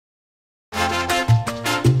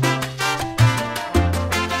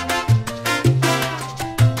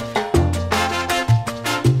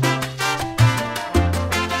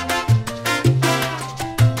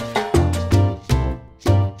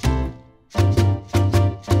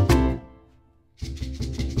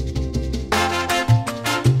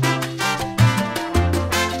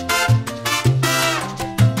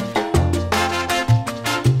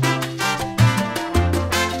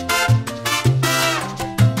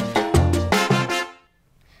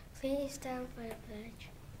stand for the pledge.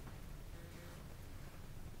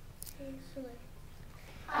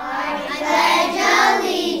 I pledge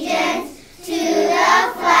allegiance to the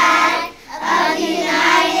flag of the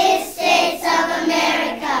United States of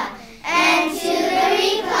America and to the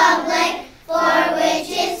republic for which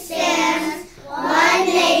it stands, one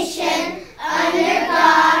nation, under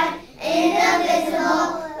God,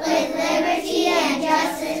 indivisible, with liberty and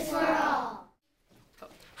justice for all.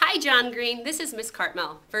 Hi, John Green. This is Miss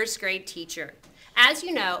Cartmel, first grade teacher. As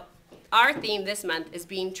you know, our theme this month is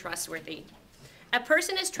being trustworthy. A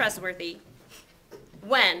person is trustworthy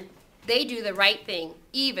when they do the right thing,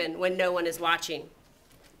 even when no one is watching.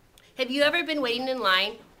 Have you ever been waiting in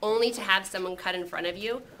line only to have someone cut in front of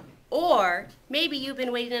you? Or maybe you've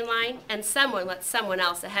been waiting in line and someone lets someone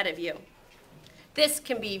else ahead of you. This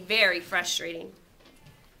can be very frustrating.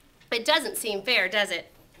 It doesn't seem fair, does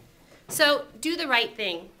it? So do the right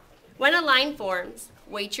thing. When a line forms,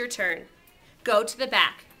 wait your turn. Go to the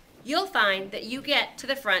back. You'll find that you get to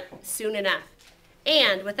the front soon enough,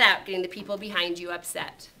 and without getting the people behind you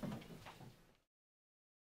upset.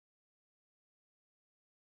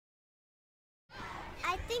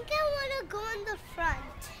 I think I want to go in the front.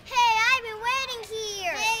 Hey, I've been waiting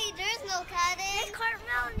here. Hey, there's no cutting. Hey,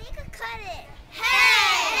 Cartmel, you can cut it.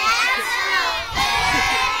 Hey, that's no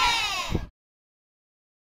fair.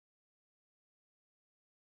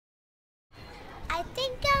 I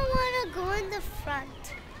think I want to go in the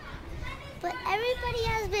front. But everybody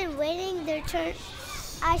has been waiting their turn.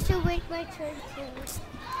 I should wait my turn too.